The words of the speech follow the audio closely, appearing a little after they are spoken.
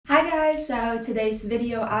guys, so today's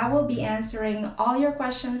video I will be answering all your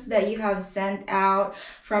questions that you have sent out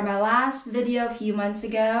from my last video a few months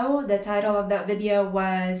ago. The title of that video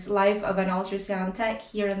was Life of an Ultrasound Tech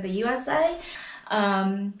here in the USA.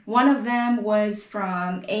 One of them was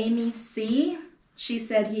from Amy C. She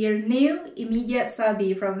said here, new immediate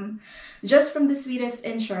sabi from the sweetest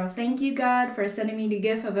intro. Thank you God for sending me the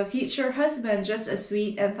gift of a future husband just as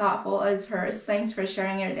sweet and thoughtful as hers. Thanks for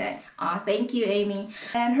sharing your day. Thank you, Amy.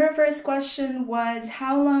 And her first question was,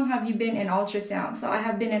 how long have you been in ultrasound? So I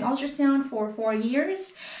have been in ultrasound for 4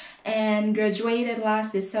 years and graduated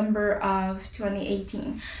last December of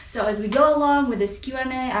 2018. So as we go along with this Q&A,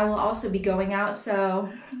 I will also be going out so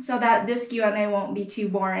that this Q&A won't be too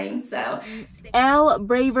boring. So L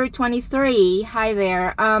Braver 23, hi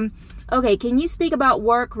there. Okay, can you speak about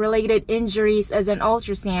work-related injuries as an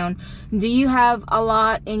ultrasound? Do you have a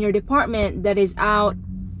lot in your department that is out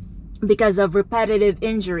because of repetitive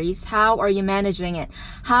injuries? How are you managing it?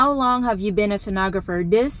 How long have you been a sonographer?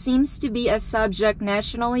 This seems to be a subject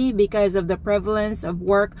nationally because of the prevalence of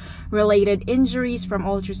work-related injuries from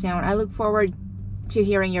ultrasound. I look forward to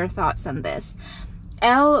hearing your thoughts on this.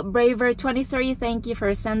 L Braver 23, thank you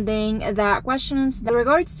for sending that questions. In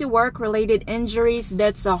regards to work-related injuries,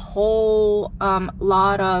 that's a whole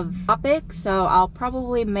lot of topics, so I'll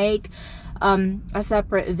probably make a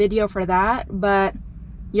separate video for that. But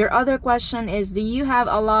your other question is, do you have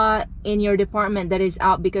a lot in your department that is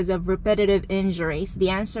out because of repetitive injuries? The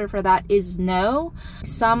answer for that is no.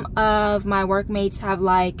 Some of my workmates have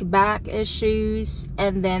like back issues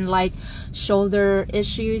and then like shoulder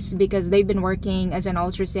issues because they've been working as an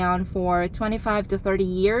ultrasound for 25 to 30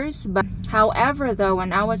 years. But however, though,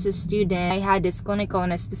 when I was a student, I had this clinical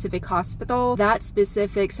in a specific hospital. That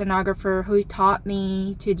specific sonographer who taught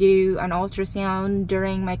me to do an ultrasound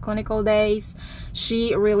during my clinical days,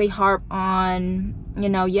 she really harped on, you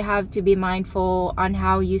know, you have to be mindful on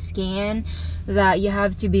how you scan, that you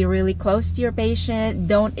have to be really close to your patient,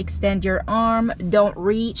 don't extend your arm, don't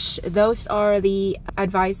reach. Those are the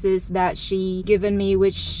advices that she given me,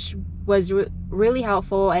 which was really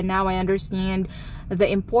helpful, and now I understand the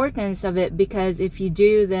importance of it, because if you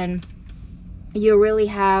do, then you really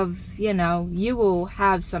have, you know, you will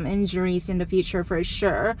have some injuries in the future for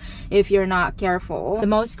sure if you're not careful. The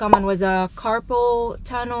most common was a carpal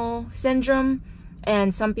tunnel syndrome,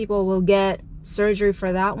 and some people will get surgery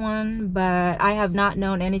for that one, but I have not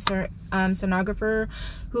known any sonographer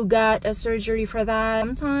who got a surgery for that.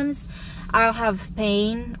 Sometimes I'll have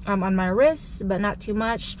pain on my wrists, but not too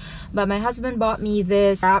much. But my husband bought me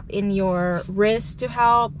this wrap in your wrist to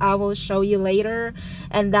help. I will show you later,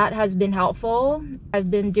 and that has been helpful.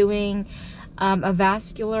 I've been doing a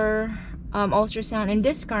vascular ultrasound in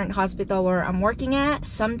this current hospital where I'm working at.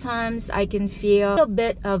 Sometimes I can feel a little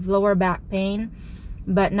bit of lower back pain,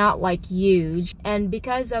 but not like huge. And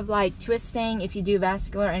because of like twisting, if you do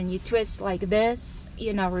vascular and you twist like this,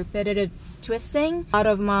 you know, repetitive twisting, a lot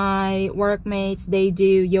of my workmates, they do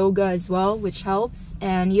yoga as well, which helps.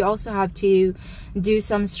 And you also have to do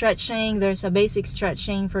some stretching. There's a basic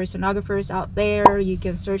stretching for sonographers out there. You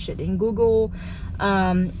can search it in Google.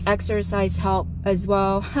 Exercise help as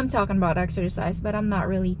well. I'm talking about exercise, but I'm not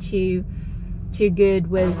really too good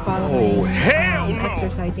with following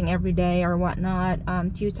exercising every day or whatnot.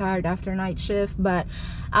 I'm too tired after night shift, but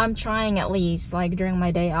I'm trying at least like during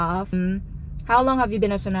my day off. How long have you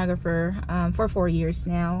been a sonographer? For 4 years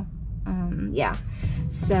now. Yeah,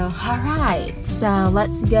 so all right, so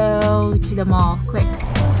let's go to the mall quick.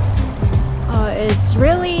 It's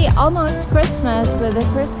really almost Christmas with a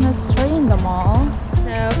Christmas tree in the mall.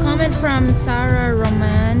 So comment from Sarah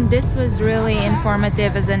Roman. This was really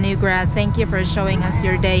informative as a new grad. Thank you for showing us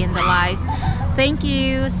your day in the life. Thank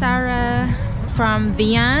you, Sarah. From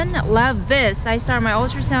Vian, love this. I start my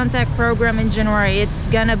ultrasound tech program in January. It's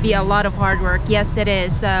gonna be a lot of hard work. Yes, it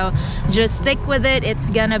is. So just stick with it. It's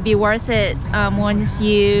gonna be worth it once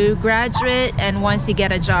you graduate and once you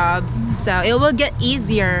get a job. So it will get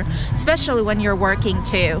easier, especially when you're working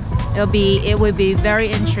too. It will be very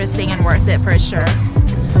interesting and worth it for sure.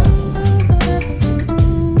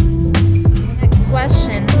 Next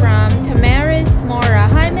question from Tamaris Mora.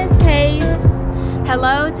 Hi, Miss Hayes.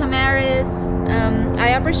 Hello, Tamaris.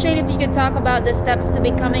 I appreciate if you could talk about the steps to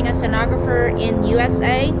becoming a sonographer in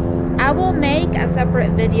USA. I will make a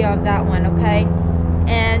separate video of that one, okay?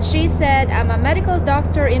 And she said, I'm a medical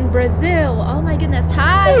doctor in Brazil. Oh my goodness,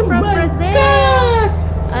 hi from Brazil.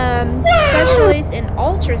 Specialist in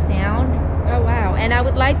ultrasound. Oh wow. And I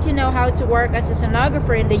would like to know how to work as a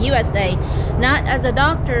sonographer in the USA. Not as a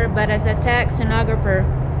doctor, but as a tech sonographer.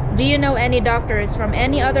 Do you know any doctors from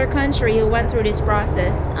any other country who went through this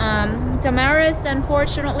process? Tamaris,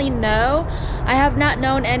 unfortunately, no. I have not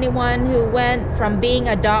known anyone who went from being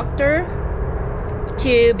a doctor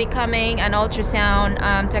to becoming an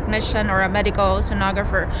ultrasound technician or a medical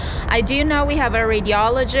sonographer. I do know we have a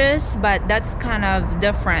radiologist, but that's kind of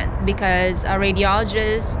different because a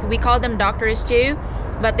radiologist, we call them doctors too,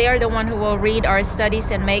 but they are the one who will read our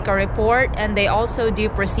studies and make a report, and they also do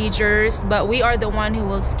procedures, but we are the one who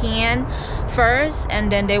will scan first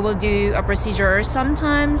and then they will do a procedure. Or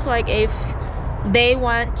sometimes, like if they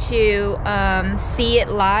want to see it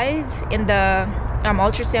live in the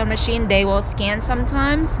ultrasound machine, they will scan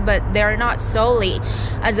sometimes, but they're not solely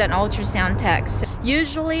as an ultrasound tech. So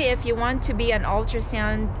usually if you want to be an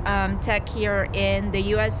ultrasound tech here in the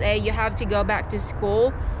USA, you have to go back to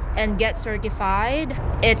school and get certified.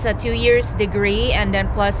 It's a 2 years degree and then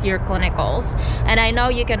plus your clinicals. And I know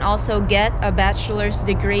you can also get a bachelor's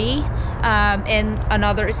degree in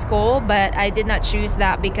another school, but I did not choose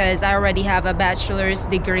that because I already have a bachelor's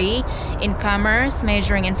degree in commerce,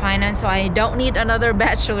 majoring in finance, so I don't need another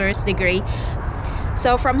bachelor's degree.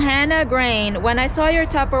 So from Hannah Grain, when I saw your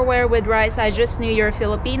Tupperware with rice, I just knew you're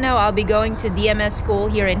Filipino. I'll be going to DMS school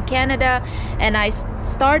here in Canada, and I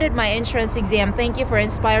started my entrance exam. Thank you for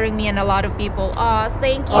inspiring me and a lot of people.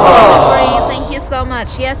 Thank you, Hannah Grain. Thank you so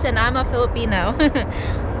much. Yes, and I'm a Filipino.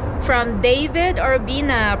 From David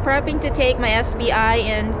Urbina, prepping to take my SBI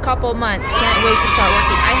in couple months. Can't wait to start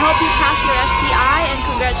working. I hope you pass your SBI and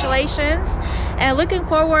congratulations. And looking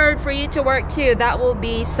forward for you to work too. That will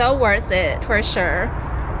be so worth it for sure.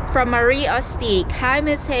 From Marie Ostique, hi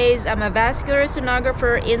Miss Hayes, I'm a vascular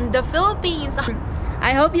sonographer in the Philippines.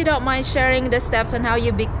 I hope you don't mind sharing the steps on how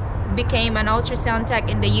you became an ultrasound tech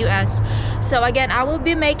in the US. So again, I will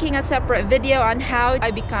be making a separate video on how I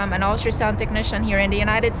become an ultrasound technician here in the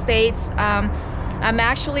United States. I'm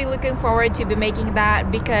actually looking forward to be making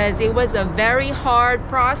that because it was a very hard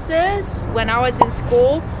process when I was in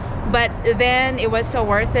school, but then it was so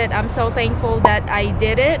worth it. I'm so thankful that I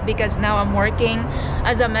did it because now I'm working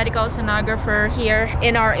as a medical sonographer here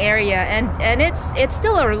in our area, and it's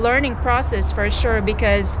still a learning process for sure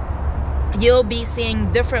because you'll be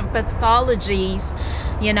seeing different pathologies.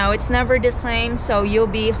 You know, it's never the same, so you'll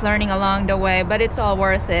be learning along the way, but it's all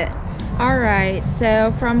worth it. All right,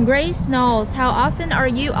 so from Grace Knowles, how often are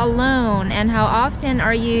you alone and how often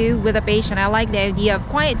are you with a patient? I like the idea of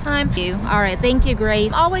quiet time. All right, thank you,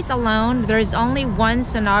 Grace. Always alone. There's only one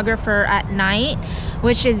sonographer at night,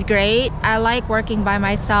 which is great. I like working by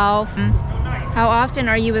myself. How often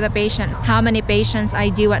are you with a patient? How many patients I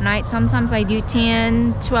do at night? Sometimes I do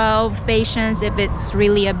 10, 12 patients if it's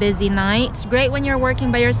really a busy night. It's great when you're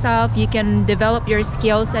working by yourself. You can develop your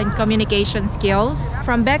skills and communication skills.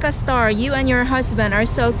 From Becca Starr, you and your husband are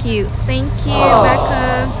so cute. Thank you,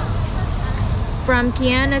 Becca. From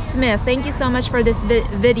Kiana Smith, thank you so much for this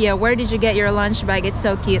video. Where did you get your lunch bag? It's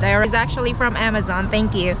so cute. I was actually from Amazon.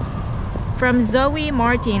 Thank you. From Zoe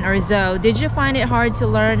Martin, or Zoe, did you find it hard to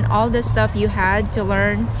learn all the stuff you had to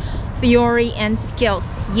learn, theory and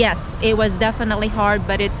skills? Yes, it was definitely hard,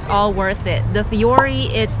 but it's all worth it. The theory,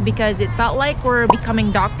 it's because it felt like we're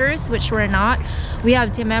becoming doctors, which we're not. We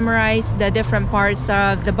have to memorize the different parts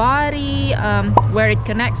of the body, where it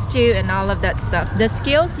connects to, and all of that stuff. The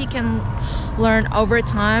skills you can learn over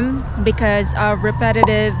time because of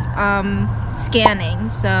repetitive scanning,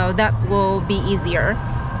 so that will be easier.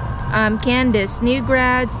 Candice, new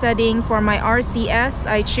grad studying for my RCS.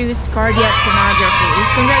 I choose cardiac sonography.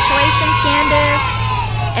 Congratulations,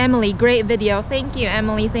 Candice. Emily, great video. Thank you,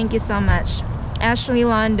 Emily. Thank you so much. Ashley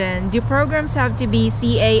London, do programs have to be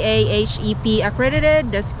CAA-HEP accredited?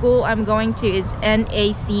 The school I'm going to is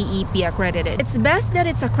NACEP accredited. It's best that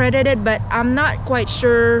it's accredited, but I'm not quite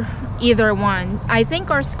sure either one. I think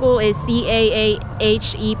our school is CAA-HEP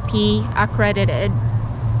accredited.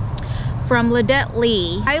 From Ludette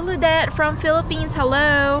Lee. Hi Ludette from Philippines,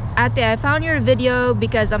 hello. Ate, I found your video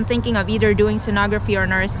because I'm thinking of either doing sonography or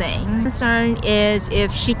nursing. Concern is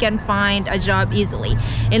if she can find a job easily.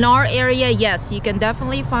 In our area, yes, you can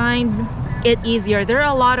definitely find it easier. There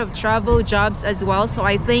are a lot of travel jobs as well, so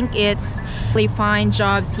I think it's really find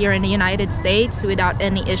jobs here in the United States without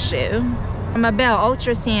any issue. Mabel,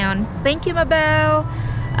 ultrasound. Thank you, Mabel.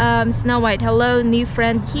 Snow White, hello, new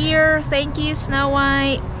friend here. Thank you, Snow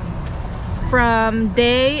White. From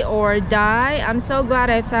Day or Die, I'm so glad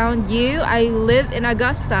I found you. I live in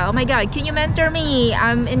Augusta. Oh my god, can you mentor me?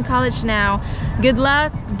 I'm in college now. Good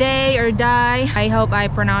luck, Day or Die. I hope I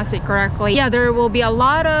pronounce it correctly. Yeah, there will be a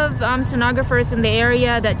lot of sonographers in the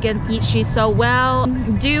area that can teach you so well.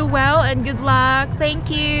 Do well and good luck.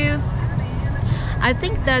 Thank you. I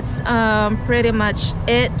think that's pretty much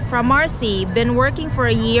it from Marcy. Been working for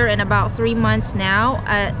a year and about 3 months now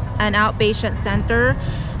at an outpatient center,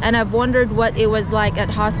 and I've wondered what it was like at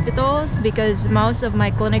hospitals because most of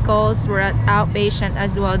my clinicals were at outpatient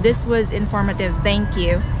as well. This was informative. Thank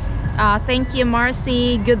you. Thank you,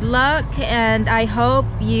 Marcy. Good luck, and I hope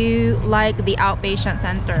you like the outpatient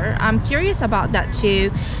center. I'm curious about that too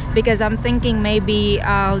because I'm thinking maybe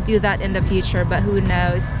I'll do that in the future, but who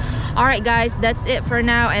knows. All right guys, that's it for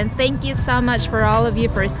now, and thank you so much for all of you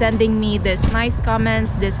for sending me this nice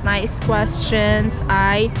comments, this nice questions.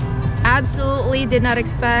 I absolutely did not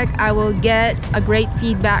expect I will get a great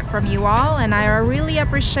feedback from you all, and I really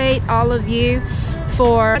appreciate all of you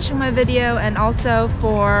for watching my video and also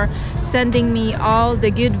for sending me all the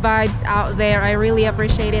good vibes out there. I really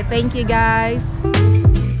appreciate it. Thank you guys.